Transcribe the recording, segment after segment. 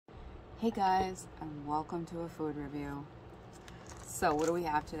Hey guys, and welcome to a food review. So what do we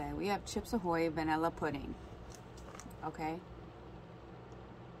have today? We have Chips Ahoy vanilla pudding. Okay.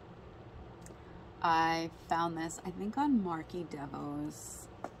 I found this, I think, on Marky Devo's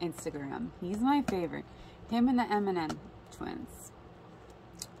Instagram. He's my favorite. Him and the M&M twins.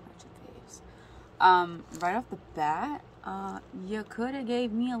 Right off the bat, you could have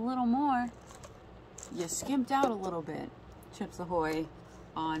gave me a little more. You skimped out a little bit, Chips Ahoy,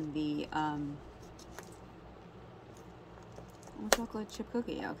 on the chocolate chip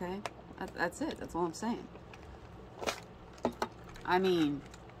cookie. Okay, that's it. That's all I'm saying. I mean,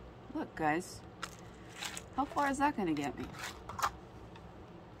 look, guys, how far is that gonna get me?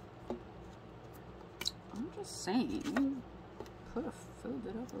 I'm just saying, you could have filled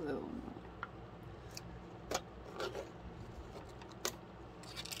it up a little more.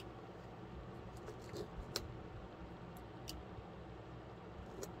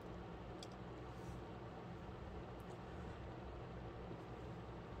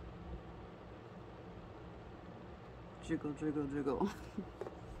 Jiggle, jiggle, jiggle.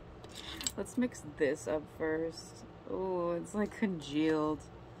 Let's mix this up first. Oh, it's like congealed.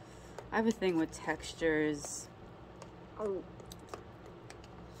 I have a thing with textures. Oh,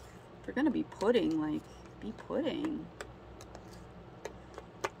 if you're gonna be pudding, like, be pudding.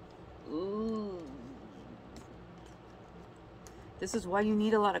 Ooh. This is why you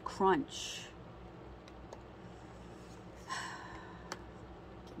need a lot of crunch.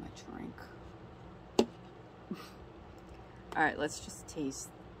 Get my drink. All right, let's just taste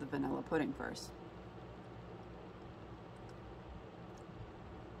the vanilla pudding first.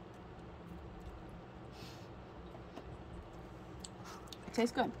 It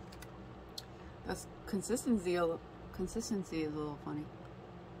tastes good. The consistency is a little funny,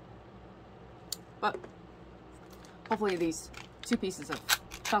 but hopefully these 2 pieces of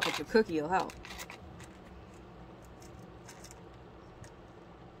chocolate chip cookie will help.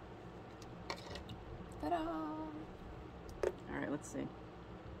 Ta-da! All right, let's see.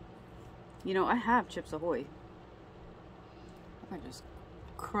 You know, I have Chips Ahoy. If I just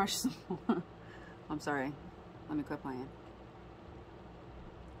crush some more. I'm sorry. Let me quit playing.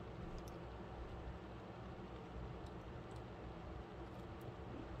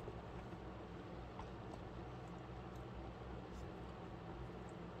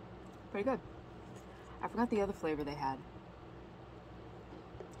 Pretty good. I forgot the other flavor they had.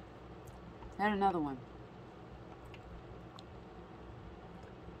 They had another one.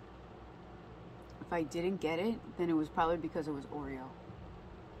 If I didn't get it, then it was probably because it was Oreo.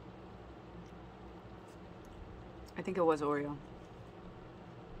 I think it was Oreo.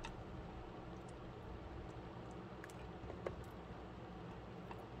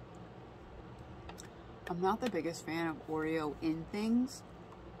 I'm not the biggest fan of Oreo in things.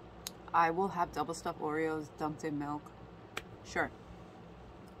 I will have double stuffed Oreos dunked in milk. Sure.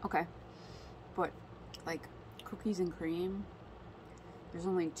 Okay. But, like, cookies and cream, there's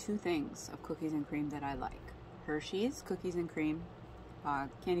only 2 things of cookies and cream that I like. Hershey's cookies and cream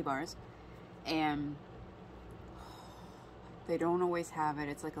candy bars, and they don't always have it.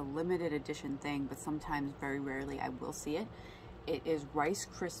 It's like a limited edition thing, but sometimes, very rarely, I will see it. It is Rice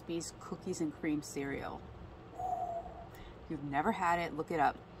Krispies cookies and cream cereal. If you've never had it, look it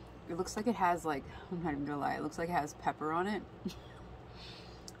up. It looks like it has, like, I'm not even gonna lie, it looks like it has pepper on it.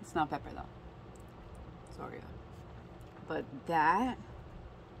 It's not pepper though. Sorry. But that,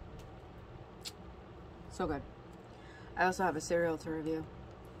 so good. I also have a cereal to review.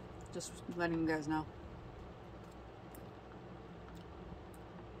 Just letting you guys know.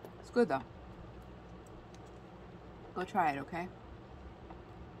 It's good though. Go try it, okay?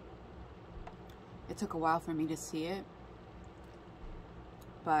 It took a while for me to see it.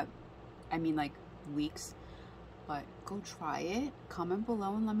 But, I mean, like, weeks. But go try it. Comment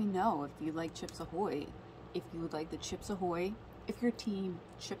below and let me know if you like Chips Ahoy. If you would like the Chips Ahoy. If you're team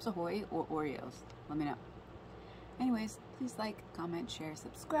Chips Ahoy or Oreos. Let me know. Anyways, please like, comment, share,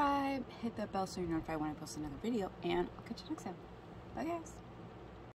 subscribe. Hit that bell so you're notified when I post another video. And I'll catch you next time. Bye, guys.